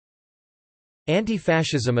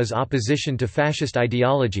Anti-fascism is opposition to fascist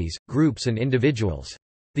ideologies, groups and individuals.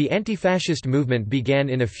 The anti-fascist movement began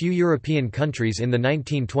in a few European countries in the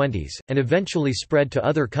 1920s, and eventually spread to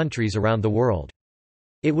other countries around the world.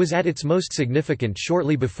 It was at its most significant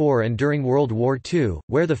shortly before and during World War II,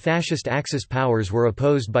 where the fascist Axis powers were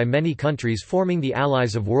opposed by many countries forming the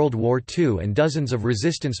Allies of World War II and dozens of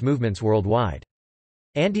resistance movements worldwide.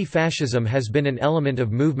 Anti-fascism has been an element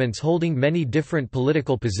of movements holding many different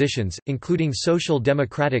political positions, including social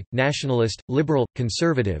democratic, nationalist, liberal,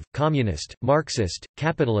 conservative, communist, Marxist,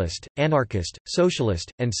 capitalist, anarchist,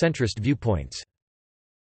 socialist, and centrist viewpoints.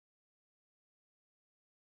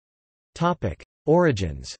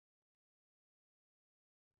 Origins.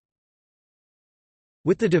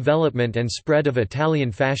 With the development and spread of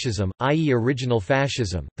Italian fascism, i.e. original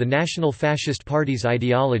fascism, the National Fascist Party's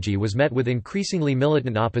ideology was met with increasingly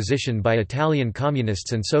militant opposition by Italian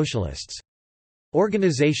communists and socialists.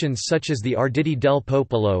 Organizations such as the Arditi del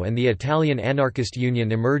Popolo and the Italian Anarchist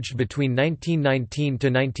Union emerged between 1919 to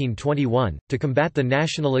 1921, to combat the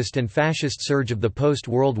nationalist and fascist surge of the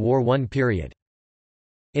post-World War I period.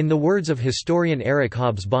 In the words of historian Eric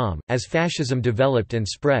Hobsbawm, as fascism developed and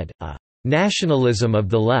spread, a nationalism of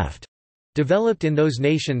the left developed in those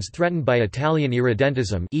nations threatened by Italian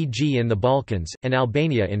irredentism, e.g. in the Balkans, and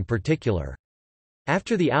Albania in particular.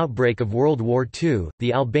 After the outbreak of World War II,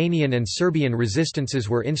 the Albanian and Serbian resistances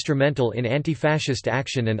were instrumental in anti-fascist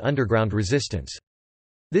action and underground resistance.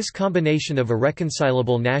 This combination of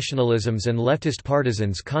irreconcilable nationalisms and leftist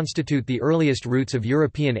partisans constitute the earliest roots of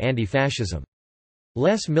European anti-fascism.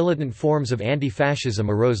 Less militant forms of anti-fascism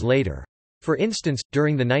arose later. For instance,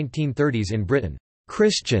 during the 1930s in Britain,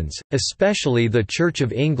 Christians, especially the Church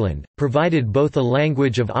of England, provided both a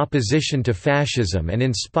language of opposition to fascism and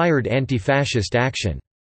inspired anti-fascist action.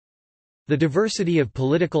 The diversity of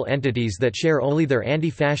political entities that share only their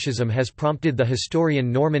anti-fascism has prompted the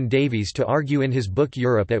historian Norman Davies to argue in his book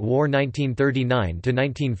Europe at War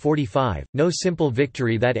 1939–1945, no simple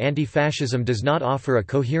victory that anti-fascism does not offer a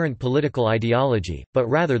coherent political ideology, but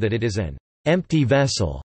rather that it is an empty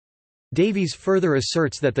vessel. Davies further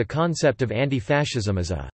asserts that the concept of anti-fascism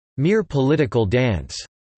is a mere political dance,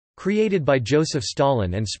 created by Joseph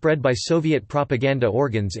Stalin and spread by Soviet propaganda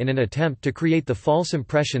organs in an attempt to create the false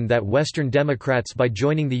impression that Western democrats by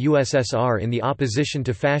joining the USSR in the opposition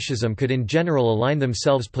to fascism could in general align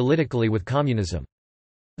themselves politically with communism.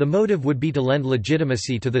 The motive would be to lend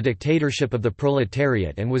legitimacy to the dictatorship of the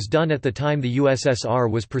proletariat and was done at the time the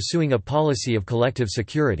USSR was pursuing a policy of collective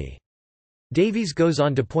security. Davies goes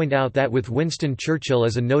on to point out that with Winston Churchill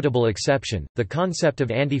as a notable exception, the concept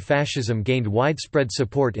of anti-fascism gained widespread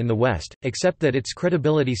support in the West, except that its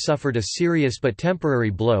credibility suffered a serious but temporary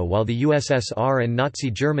blow while the USSR and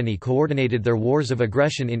Nazi Germany coordinated their wars of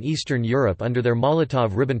aggression in Eastern Europe under their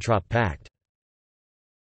Molotov–Ribbentrop Pact.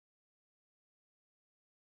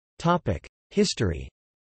 History.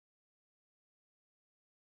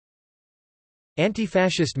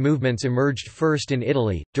 Anti-fascist movements emerged first in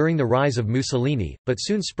Italy, during the rise of Mussolini, but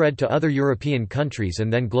soon spread to other European countries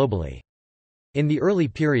and then globally. In the early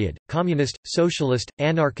period, communist, socialist,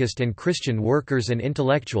 anarchist and Christian workers and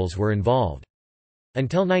intellectuals were involved.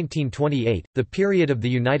 Until 1928, the period of the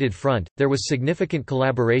United Front, there was significant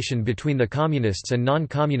collaboration between the communists and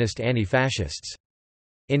non-communist anti-fascists.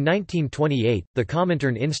 In 1928, the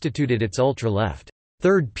Comintern instituted its ultra-left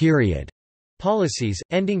third period policies,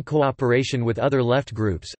 ending cooperation with other left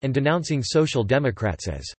groups, and denouncing social democrats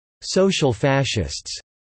as social fascists.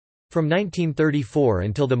 From 1934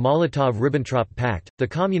 until the Molotov–Ribbentrop Pact, the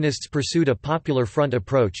Communists pursued a popular front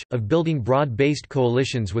approach, of building broad-based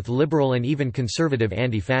coalitions with liberal and even conservative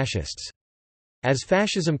anti-fascists. As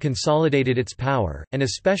fascism consolidated its power, and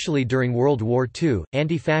especially during World War II,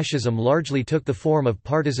 anti-fascism largely took the form of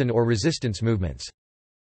partisan or resistance movements.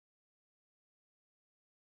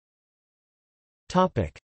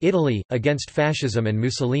 Italy, against fascism and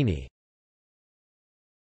Mussolini.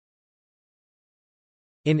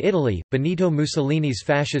 In Italy, Benito Mussolini's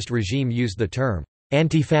fascist regime used the term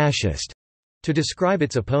anti-fascist to describe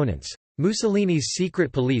its opponents. Mussolini's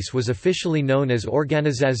secret police was officially known as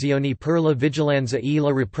Organizzazione per la Vigilanza e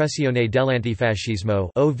la Repressione dell'Antifascismo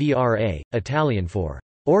 (OVRA), Italian for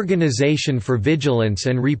Organization for Vigilance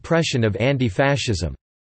and Repression of Anti-Fascism.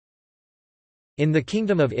 In the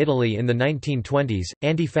Kingdom of Italy in the 1920s,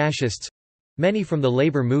 anti-fascists—many from the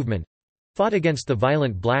labor movement—fought against the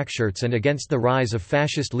violent blackshirts and against the rise of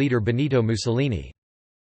fascist leader Benito Mussolini.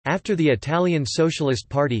 After the Italian Socialist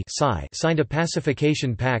Party signed a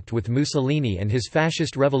pacification pact with Mussolini and his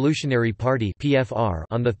Fascist Revolutionary Party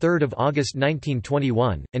on 3 August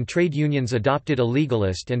 1921, and trade unions adopted a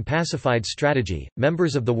legalist and pacified strategy,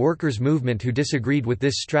 members of the workers' movement who disagreed with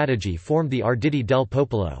this strategy formed the Arditi del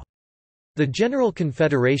Popolo. The General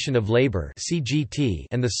Confederation of Labour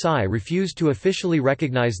and the SI refused to officially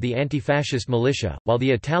recognise the anti-fascist militia, while the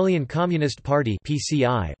Italian Communist Party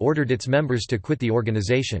ordered its members to quit the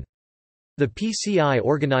organisation. The PCI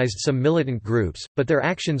organised some militant groups, but their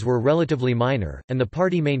actions were relatively minor, and the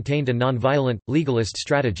party maintained a non-violent, legalist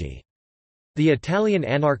strategy. The Italian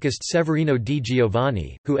anarchist Severino Di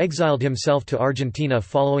Giovanni, who exiled himself to Argentina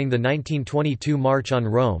following the 1922 March on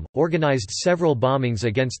Rome, organized several bombings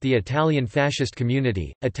against the Italian fascist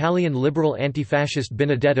community. Italian liberal anti-fascist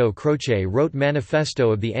Benedetto Croce wrote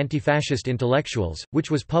Manifesto of the Anti-Fascist Intellectuals,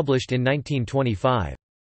 which was published in 1925.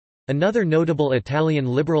 Another notable Italian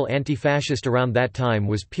liberal anti-fascist around that time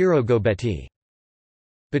was Piero Gobetti.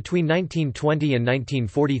 Between 1920 and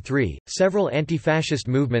 1943, several anti-fascist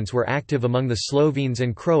movements were active among the Slovenes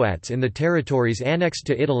and Croats in the territories annexed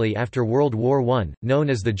to Italy after World War I, known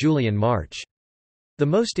as the Julian March. The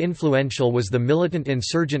most influential was the militant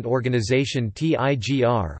insurgent organization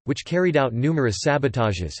TIGR, which carried out numerous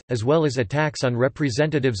sabotages, as well as attacks on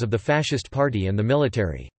representatives of the Fascist Party and the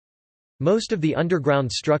military. Most of the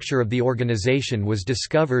underground structure of the organization was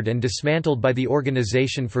discovered and dismantled by the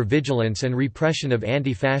Organization for Vigilance and Repression of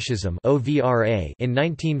Anti-Fascism in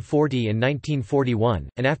 1940 and 1941,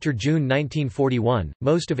 and after June 1941,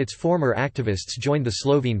 most of its former activists joined the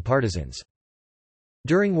Slovene partisans.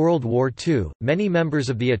 During World War II, many members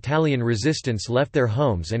of the Italian resistance left their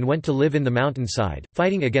homes and went to live in the mountainside,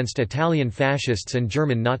 fighting against Italian fascists and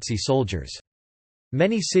German Nazi soldiers.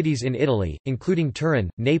 Many cities in Italy, including Turin,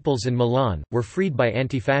 Naples and Milan, were freed by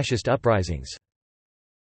anti-fascist uprisings.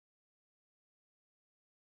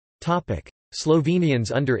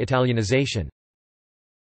 Slovenians under Italianization.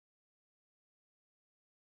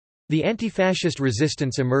 The anti-fascist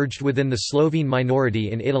resistance emerged within the Slovene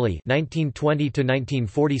minority in Italy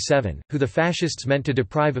 1920–1947, who the fascists meant to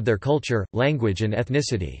deprive of their culture, language and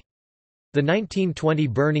ethnicity. The 1920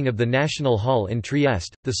 burning of the National Hall in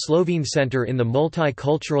Trieste, the Slovene center in the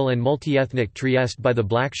multicultural and multi-ethnic Trieste by the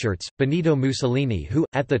Blackshirts, Benito Mussolini who,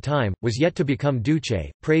 at the time, was yet to become Duce,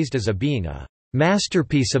 praised as being a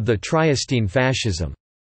 «masterpiece of the Triestine fascism»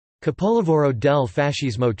 Capolavoro del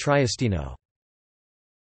fascismo triestino.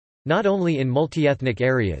 Not only in multi-ethnic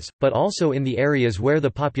areas, but also in the areas where the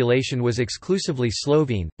population was exclusively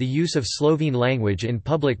Slovene, the use of Slovene language in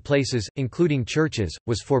public places, including churches,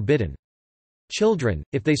 was forbidden. Children,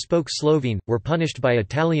 if they spoke Slovene, were punished by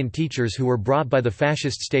Italian teachers who were brought by the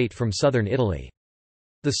fascist state from southern Italy.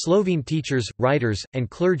 The Slovene teachers, writers, and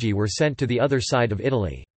clergy were sent to the other side of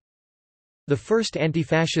Italy. The first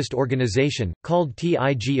anti-fascist organization, called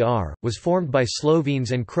TIGR, was formed by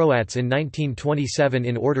Slovenes and Croats in 1927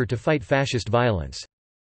 in order to fight fascist violence.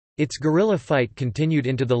 Its guerrilla fight continued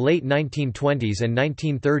into the late 1920s and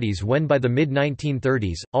 1930s when by the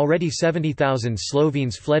mid-1930s, already 70,000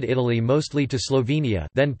 Slovenes fled Italy mostly to Slovenia,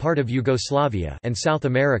 then part of Yugoslavia, and South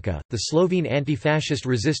America. The Slovene anti-fascist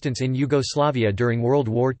resistance in Yugoslavia during World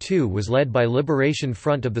War II was led by Liberation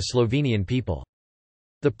Front of the Slovenian people.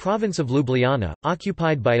 The province of Ljubljana,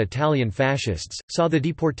 occupied by Italian fascists, saw the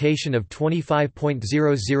deportation of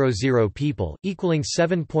 25,000 people, equaling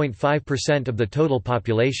 7.5% of the total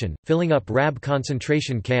population, filling up Rab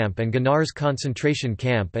concentration camp and Gonars concentration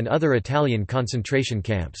camp and other Italian concentration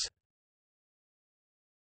camps.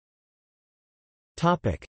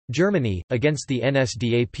 Germany, against the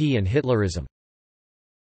NSDAP and Hitlerism.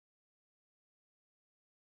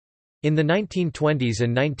 In the 1920s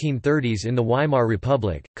and 1930s in the Weimar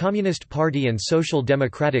Republic, Communist Party and Social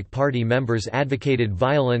Democratic Party members advocated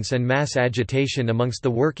violence and mass agitation amongst the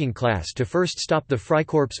working class to first stop the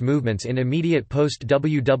Freikorps movements in immediate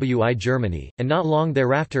post-WWI Germany, and not long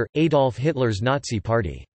thereafter, Adolf Hitler's Nazi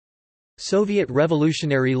Party. Soviet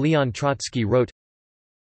revolutionary Leon Trotsky wrote,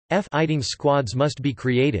 "Fighting squads must be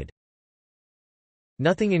created.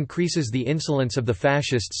 Nothing increases the insolence of the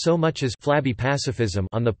fascists so much as flabby pacifism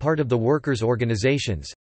on the part of the workers'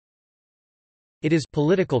 organizations. It is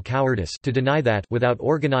political cowardice to deny that without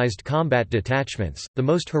organized combat detachments, the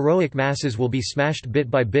most heroic masses will be smashed bit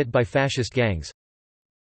by fascist gangs."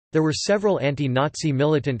 There were several anti-Nazi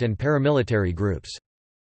militant and paramilitary groups.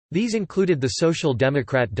 These included the Social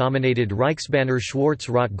Democrat-dominated Reichsbanner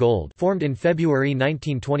Schwarz-Rot-Gold formed in February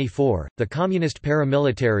 1924, the Communist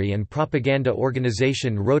paramilitary and propaganda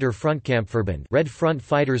organization Roter Frontkampfverband Red Front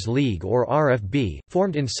Fighters League or RFB,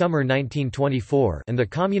 formed in summer 1924, and the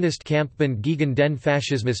Communist Kampfbund gegen den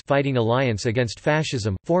Faschismus Fighting Alliance Against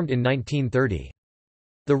Fascism, formed in 1930.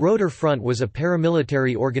 The Roter Front was a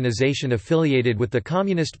paramilitary organization affiliated with the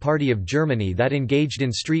Communist Party of Germany that engaged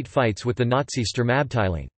in street fights with the Nazi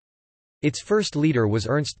Sturmabteilung. Its first leader was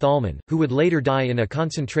Ernst Thälmann, who would later die in a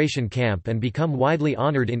concentration camp and become widely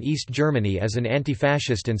honored in East Germany as an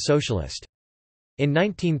anti-fascist and socialist. In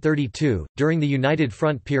 1932, during the United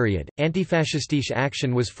Front period, Antifascistische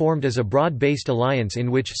Action was formed as a broad-based alliance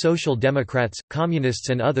in which Social Democrats, Communists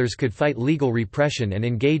and others could fight legal repression and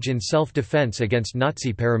engage in self-defense against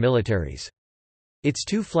Nazi paramilitaries. Its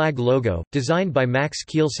two-flag logo, designed by Max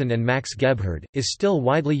Kielsen and Max Gebhard, is still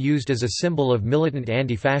widely used as a symbol of militant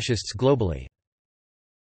anti-fascists globally.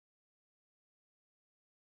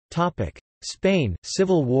 Spain,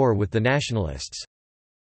 civil war with the nationalists.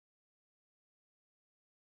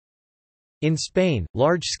 In Spain,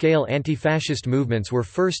 large-scale anti-fascist movements were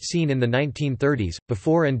first seen in the 1930s,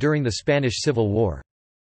 before and during the Spanish Civil War.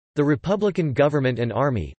 The Republican government and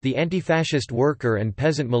army, the anti-fascist worker and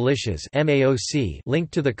peasant militias (MAOC)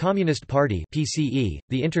 linked to the Communist Party (PCE),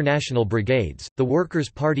 the International Brigades, the Workers'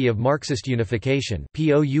 Party of Marxist Unification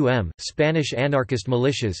 (POUM), Spanish anarchist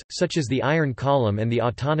militias such as the Iron Column and the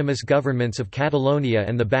autonomous governments of Catalonia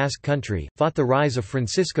and the Basque Country, fought the rise of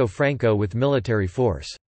Francisco Franco with military force.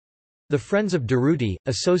 The Friends of Durruti,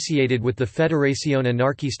 associated with the Federación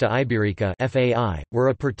Anarquista Ibérica (FAI), were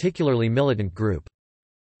a particularly militant group.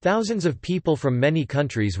 Thousands of people from many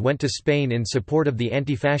countries went to Spain in support of the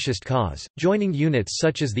anti-fascist cause, joining units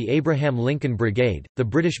such as the Abraham Lincoln Brigade, the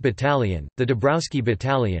British Battalion, the Dabrowski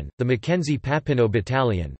Battalion, the Mackenzie Papineau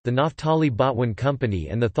Battalion, the Naftali Botwin Company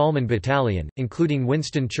and the Thalmann Battalion, including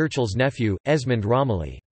Winston Churchill's nephew, Esmond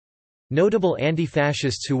Romilly. Notable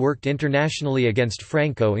anti-fascists who worked internationally against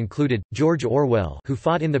Franco included, George Orwell, who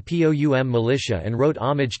fought in the POUM militia and wrote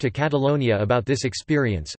homage to Catalonia about this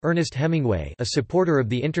experience, Ernest Hemingway, a supporter of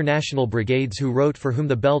the international brigades who wrote For Whom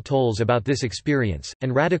the Bell Tolls about this experience,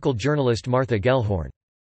 and radical journalist Martha Gellhorn.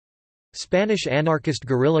 Spanish anarchist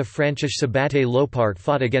guerrilla Francis Sabate Lopart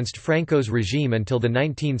fought against Franco's regime until the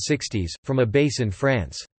 1960s, from a base in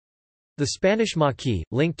France. The Spanish Maquis,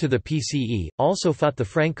 linked to the PCE, also fought the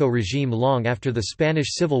Franco regime long after the Spanish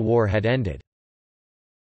Civil War had ended.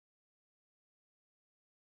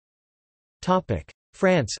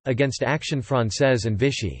 France, against Action Française and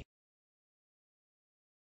Vichy.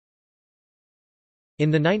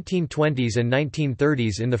 In the 1920s and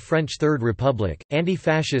 1930s in the French Third Republic,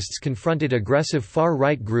 anti-fascists confronted aggressive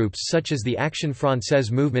far-right groups such as the Action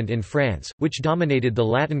Française movement in France, which dominated the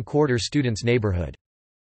Latin Quarter students' neighborhood.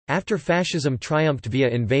 After fascism triumphed via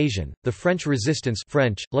invasion, the French resistance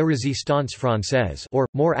French, La Résistance Française or,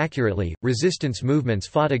 more accurately, resistance movements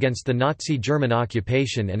fought against the Nazi German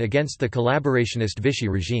occupation and against the collaborationist Vichy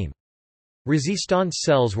regime. Resistance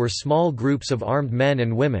cells were small groups of armed men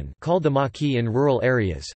and women called the Maquis in rural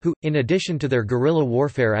areas, who, in addition to their guerrilla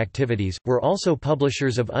warfare activities, were also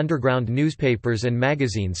publishers of underground newspapers and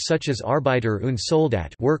magazines such as Arbeiter und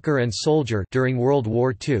Soldat Worker and Soldier during World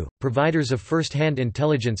War II, providers of first-hand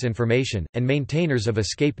intelligence information, and maintainers of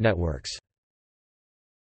escape networks.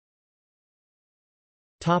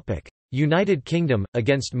 United Kingdom,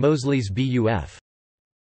 against Mosley's BUF.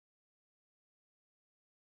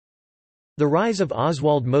 The rise of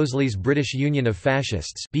Oswald Mosley's British Union of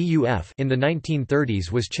Fascists (BUF) in the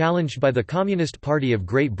 1930s was challenged by the Communist Party of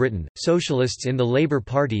Great Britain, socialists in the Labour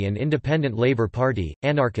Party and Independent Labour Party,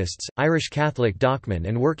 anarchists, Irish Catholic Dockmen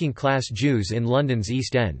and working-class Jews in London's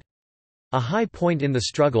East End. A high point in the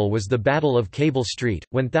struggle was the Battle of Cable Street,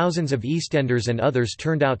 when thousands of EastEnders and others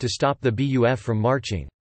turned out to stop the BUF from marching.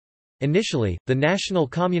 Initially, the National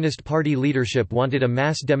Communist Party leadership wanted a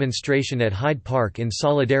mass demonstration at Hyde Park in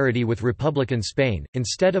solidarity with Republican Spain,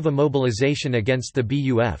 instead of a mobilization against the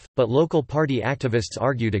BUF, but local party activists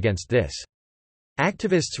argued against this.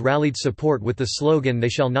 Activists rallied support with the slogan "They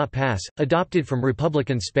shall not pass," adopted from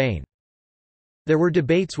Republican Spain. There were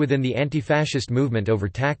debates within the anti-fascist movement over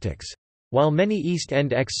tactics. While many East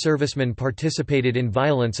End ex-servicemen participated in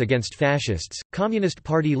violence against fascists, Communist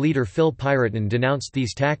Party leader Phil Piraton denounced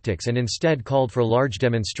these tactics and instead called for large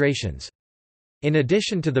demonstrations. In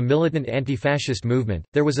addition to the militant anti-fascist movement,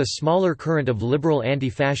 there was a smaller current of liberal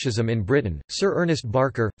anti-fascism in Britain. Sir Ernest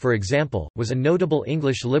Barker, for example, was a notable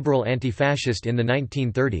English liberal anti-fascist in the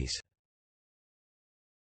 1930s.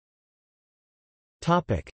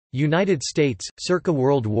 United States, circa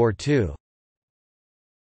World War II.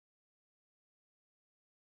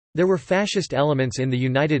 There were fascist elements in the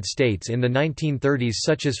United States in the 1930s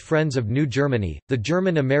such as Friends of New Germany, the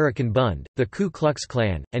German-American Bund, the Ku Klux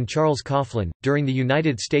Klan, and Charles Coughlin. During the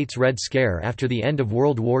United States Red Scare after the end of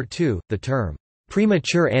World War II, the term,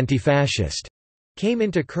 "premature anti-fascist" came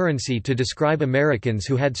into currency to describe Americans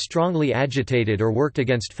who had strongly agitated or worked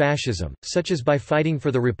against fascism, such as by fighting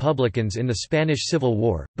for the Republicans in the Spanish Civil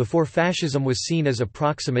War, before fascism was seen as a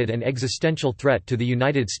proximate and existential threat to the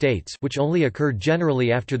United States, which only occurred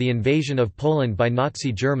generally after the invasion of Poland by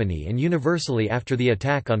Nazi Germany and universally after the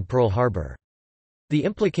attack on Pearl Harbor. The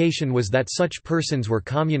implication was that such persons were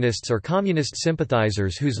communists or communist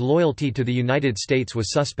sympathizers whose loyalty to the United States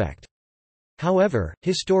was suspect. However,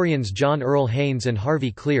 historians John Earl Haynes and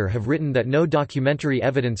Harvey Clear have written that no documentary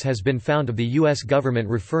evidence has been found of the U.S. government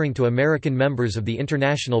referring to American members of the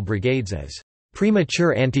International Brigades as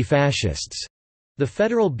premature anti-fascists. The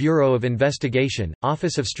Federal Bureau of Investigation,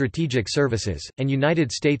 Office of Strategic Services, and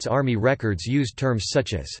United States Army records used terms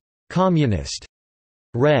such as communist,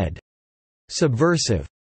 red, subversive,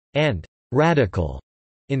 and radical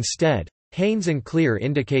instead. Haynes and Clear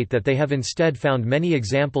indicate that they have instead found many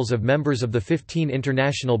examples of members of the 15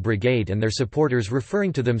 International Brigade and their supporters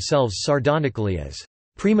referring to themselves sardonically as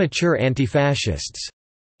premature anti-fascists.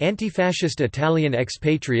 Anti-fascist Italian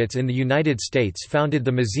expatriates in the United States founded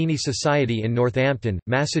the Mazzini Society in Northampton,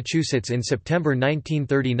 Massachusetts in September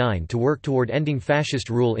 1939 to work toward ending fascist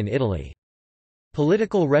rule in Italy.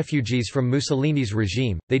 Political refugees from Mussolini's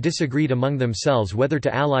regime, they disagreed among themselves whether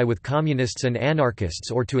to ally with communists and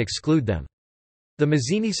anarchists or to exclude them. The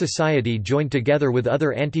Mazzini Society joined together with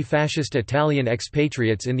other anti-fascist Italian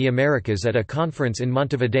expatriates in the Americas at a conference in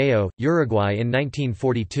Montevideo, Uruguay in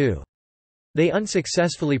 1942. They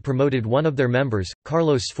unsuccessfully promoted one of their members,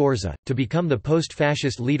 Carlos Sforza, to become the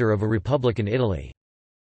post-fascist leader of a republican Italy.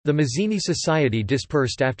 The Mazzini Society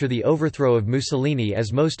dispersed after the overthrow of Mussolini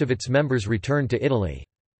as most of its members returned to Italy.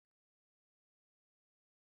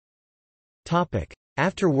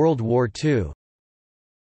 After World War II.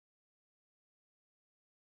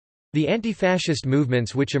 The anti-fascist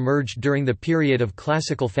movements which emerged during the period of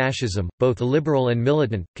classical fascism, both liberal and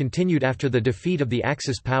militant, continued after the defeat of the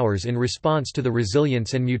Axis powers in response to the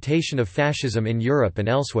resilience and mutation of fascism in Europe and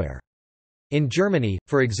elsewhere. In Germany,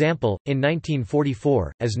 for example, in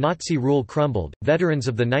 1944, as Nazi rule crumbled, veterans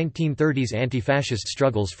of the 1930s anti-fascist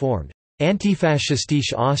struggles formed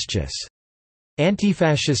Antifaschistische Ausschüsse,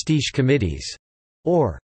 Antifaschistische Committees,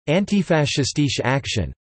 or Antifaschistische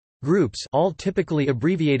Action groups, all typically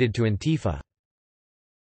abbreviated to Antifa.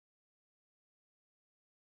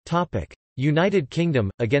 United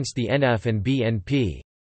Kingdom, against the NF and BNP.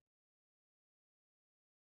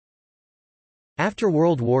 After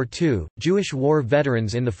World War II, Jewish war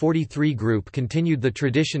veterans in the 43 Group continued the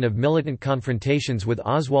tradition of militant confrontations with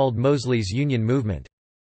Oswald Mosley's Union movement.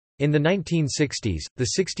 In the 1960s, the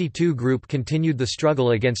 62 Group continued the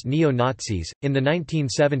struggle against neo-Nazis. In the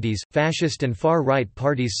 1970s, fascist and far-right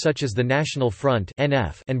parties such as the National Front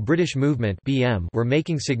 (NF) and British Movement (BM) were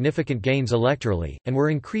making significant gains electorally, and were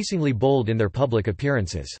increasingly bold in their public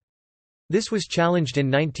appearances. This was challenged in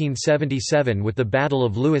 1977 with the Battle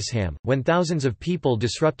of Lewisham, when thousands of people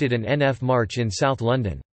disrupted an NF march in South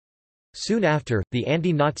London. Soon after, the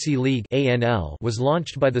Anti-Nazi League (ANL) was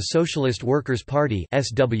launched by the Socialist Workers' Party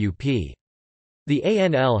 (SWP). The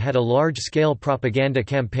ANL had a large-scale propaganda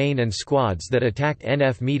campaign and squads that attacked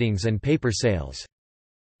NF meetings and paper sales.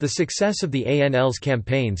 The success of the ANL's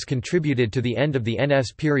campaigns contributed to the end of the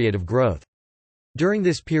NF's period of growth. During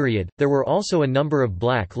this period, there were also a number of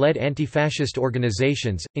black-led anti-fascist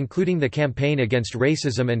organizations, including the Campaign Against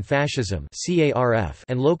Racism and Fascism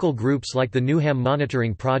and local groups like the Newham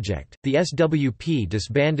Monitoring Project. The SWP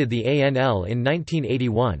disbanded the ANL in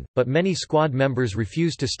 1981, but many squad members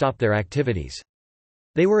refused to stop their activities.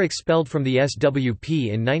 They were expelled from the SWP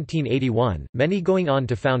in 1981, many going on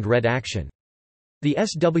to found Red Action. The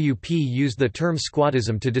SWP used the term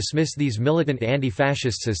squadism to dismiss these militant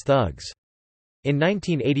anti-fascists as thugs. In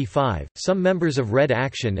 1985, some members of Red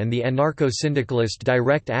Action and the anarcho-syndicalist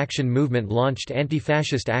Direct Action Movement launched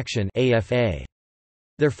Anti-Fascist Action (AFA).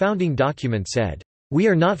 Their founding document said, "We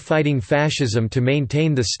are not fighting fascism to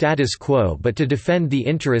maintain the status quo but to defend the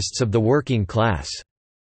interests of the working class."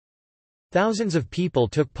 Thousands of people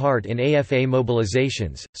took part in AFA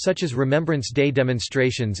mobilizations, such as Remembrance Day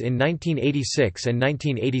demonstrations in 1986 and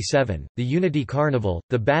 1987, the Unity Carnival,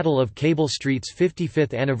 the Battle of Cable Street's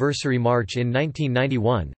 55th anniversary march in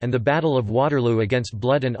 1991, and the Battle of Waterloo against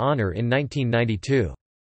Blood and Honor in 1992.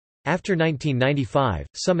 After 1995,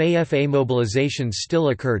 some AFA mobilizations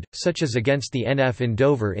still occurred, such as against the NF in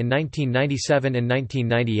Dover in 1997 and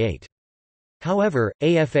 1998. However,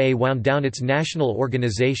 AFA wound down its national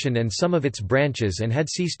organization and some of its branches and had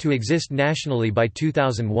ceased to exist nationally by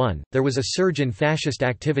 2001. There was a surge in fascist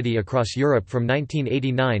activity across Europe from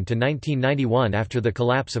 1989 to 1991 after the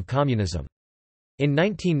collapse of communism. In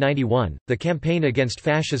 1991, the Campaign Against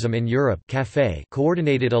Fascism in Europe (CAFE)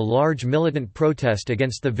 coordinated a large militant protest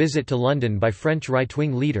against the visit to London by French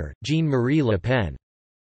right-wing leader, Jean-Marie Le Pen.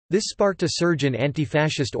 This sparked a surge in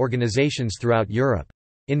anti-fascist organizations throughout Europe.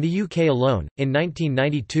 In the UK alone, in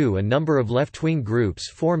 1992 a number of left-wing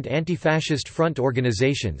groups formed anti-fascist front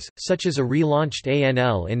organisations, such as a relaunched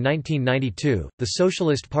ANL in 1992, the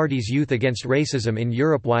Socialist Party's Youth Against Racism in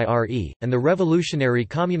Europe YRE, and the Revolutionary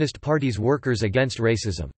Communist Party's Workers Against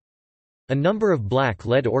Racism. A number of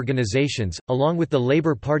black-led organizations, along with the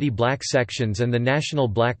Labour Party black sections and the National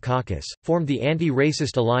Black Caucus, formed the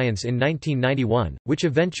Anti-Racist Alliance in 1991, which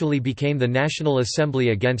eventually became the National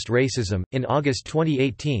Assembly Against Racism. In August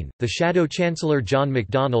 2018, the Shadow Chancellor John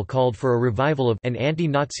McDonnell called for a revival of an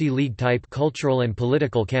anti-Nazi League-type cultural and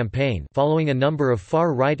political campaign following a number of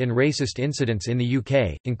far-right and racist incidents in the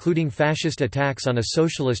UK, including fascist attacks on a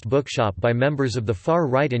socialist bookshop by members of the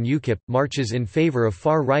far-right and UKIP, marches in favour of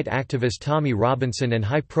far-right activist Tommy Robinson and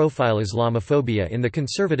high-profile Islamophobia in the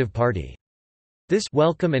Conservative Party. This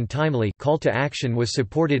welcome and timely call to action was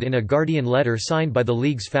supported in a Guardian letter signed by the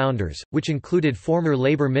League's founders, which included former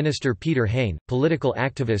Labour Minister Peter Hain, political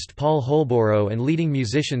activist Paul Holborough and leading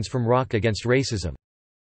musicians from Rock Against Racism.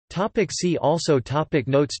 See also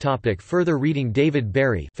Notes Further reading David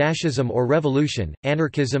Barry Fascism or Revolution,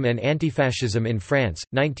 Anarchism and Anti-Fascism in France,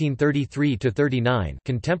 1933–39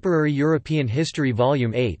 Contemporary European History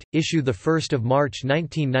Volume 8, issue 1 March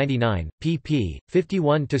 1999, pp.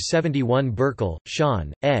 51–71 Burkle,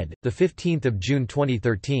 Sean, ed., 15 June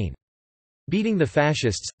 2013. Beating the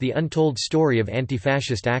Fascists, The Untold Story of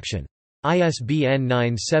Anti-Fascist Action. ISBN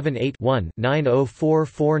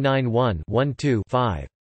 978-1-904491-12-5.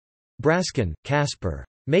 Braskin, Caspar.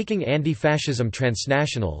 Making Anti-Fascism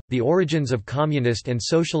Transnational, The Origins of Communist and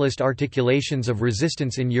Socialist Articulations of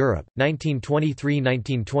Resistance in Europe,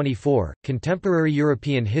 1923–1924, Contemporary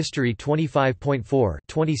European History 25.4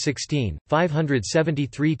 2016,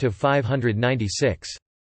 573–596.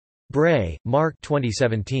 Bray, Mark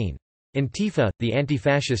 2017. Antifa, The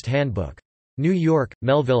Anti-Fascist Handbook. New York,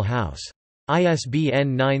 Melville House.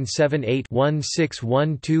 ISBN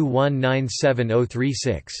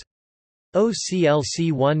 978-1612197036.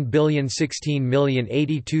 OCLC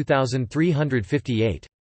 1016082358.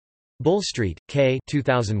 Bullstreet, K.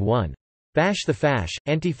 2001. Bash the Fash,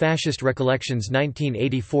 Anti-Fascist Recollections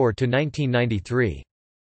 1984–1993.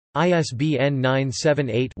 ISBN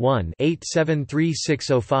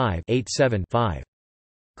 978-1-873605-87-5.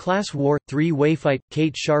 Class War – Three-Way Fight,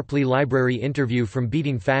 Kate Sharpley Library Interview from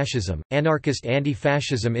Beating Fascism, Anarchist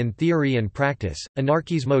Anti-Fascism in Theory and Practice,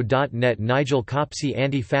 Anarchismo.net Nigel Copsey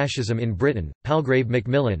Anti-Fascism in Britain, Palgrave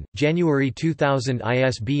Macmillan, January 2000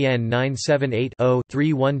 ISBN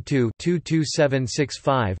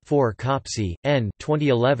 978-0-312-22765-4 Copsey, N.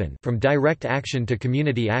 2011 From Direct Action to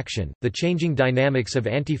Community Action, The Changing Dynamics of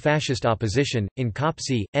Anti-Fascist Opposition, in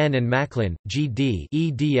Copsey, N. and Macklin, G. D.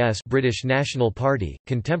 eds British National Party,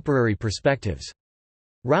 Contemporary Perspectives.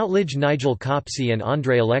 Routledge Nigel Copsey and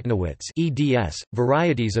Andrei Aleknowitz eds,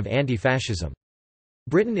 Varieties of Anti-Fascism.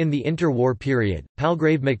 Britain in the Interwar Period,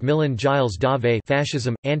 Palgrave Macmillan Giles Dave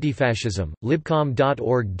Fascism, Anti-Fascism,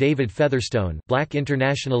 Libcom.org David Featherstone Black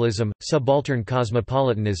Internationalism, Subaltern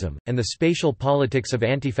Cosmopolitanism, and the Spatial Politics of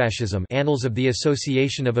Anti-Fascism Annals of the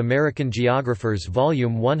Association of American Geographers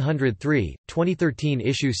Volume 103, 2013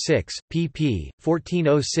 Issue 6, pp.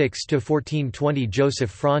 1406–1420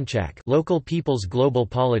 Joseph Franchak Local People's Global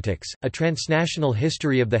Politics, A Transnational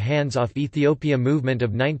History of the Hands-Off Ethiopia Movement of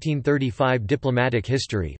 1935 Diplomatic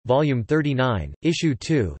History, Volume 39, Issue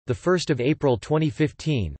 2, 1 April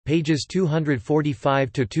 2015, pages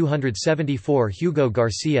 245–274 Hugo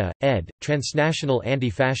Garcia, ed., Transnational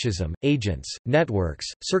Anti-Fascism, Agents, Networks,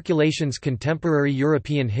 Circulations Contemporary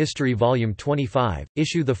European History Volume 25,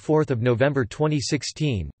 Issue 4 November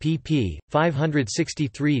 2016, pp.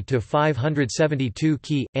 563–572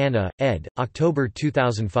 Key, Anna, ed., October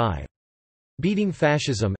 2005. Beating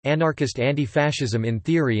Fascism, Anarchist Anti-Fascism in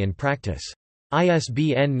Theory and Practice.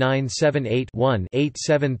 ISBN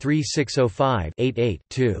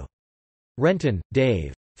 978-1-873605-88-2. Renton,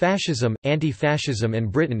 Dave. Fascism, Anti-Fascism and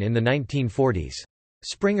Britain in the 1940s.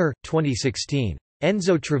 Springer, 2016.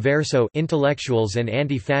 Enzo Traverso Intellectuals and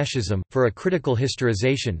Anti-Fascism, For a Critical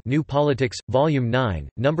Historization New Politics, Volume 9,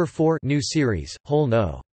 No. 4 New Series, Whole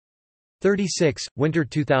No. 36, Winter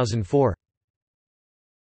 2004.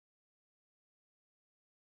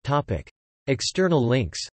 External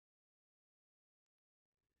links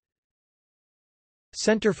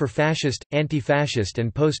Center for Fascist, Anti-Fascist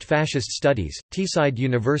and Post-Fascist Studies, Teesside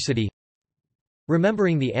University.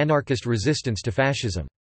 Remembering the Anarchist Resistance to Fascism.